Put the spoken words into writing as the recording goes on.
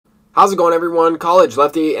How's it going, everyone? College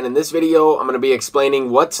Lefty, and in this video I'm going to be explaining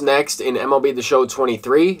what's next in MLB The Show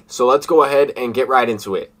 23, so let's go ahead and get right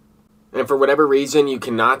into it. And for whatever reason you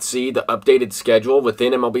cannot see the updated schedule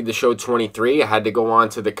within MLB The Show 23, I had to go on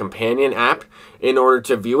to the companion app in order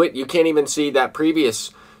to view it. You can't even see that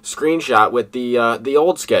previous screenshot with the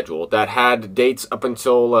old schedule that had dates up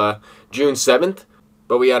until June 7th.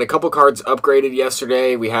 But we had a couple cards upgraded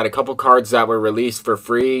yesterday. We had a couple cards that were released for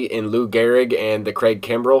free in Lou Gehrig and the Craig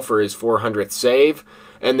Kimbrell for his 400th save.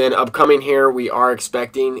 And then upcoming here, we are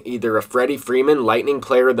expecting either a Freddie Freeman Lightning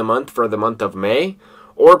Player of the Month for the month of May,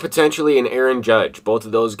 or potentially an Aaron Judge. Both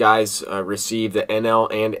of those guys receive the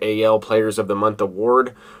NL and AL Players of the Month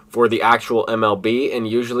award for the actual MLB. And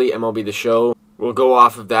usually MLB The Show we'll go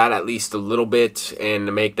off of that at least a little bit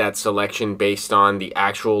and make that selection based on the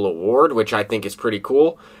actual award, which I think is pretty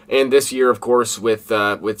cool. And this year, of course, with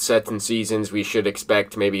sets and seasons, we should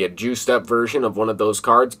expect maybe a juiced up version of one of those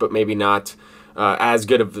cards, but maybe not as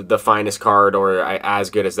good of the finest card or as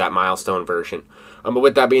good as that milestone version. But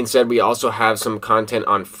with that being said, we also have some content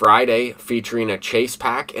on Friday featuring a chase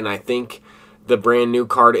pack, and I think the brand new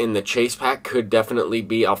card in the chase pack could definitely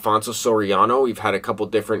be Alfonso Soriano. We've had a couple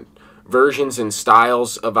different versions and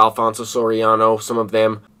styles of Alfonso Soriano. Some of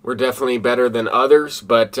them were definitely better than others,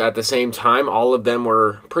 but at the same time, all of them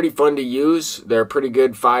were pretty fun to use. They're pretty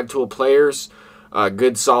good 5-tool players,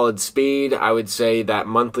 good solid speed. I would say that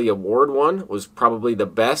monthly award one was probably the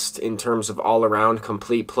best in terms of all-around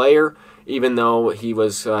complete player, even though he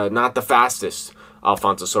was not the fastest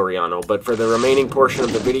Alfonso Soriano. But for the remaining portion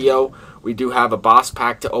of the video, we do have a boss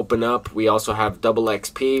pack to open up. We also have double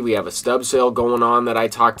XP. We have a stub sale going on that I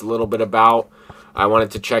talked a little bit about. I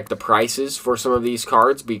wanted to check the prices for some of these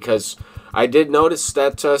cards because I did notice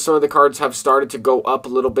that some of the cards have started to go up a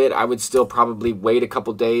little bit. I would still probably wait a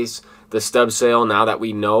couple days. The stub sale, now that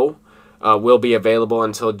we know, will be available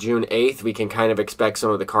until June 8th. We can kind of expect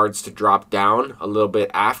some of the cards to drop down a little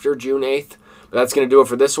bit after June 8th. But that's going to do it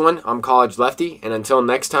for this one. I'm College Lefty, and until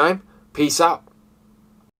next time, peace out.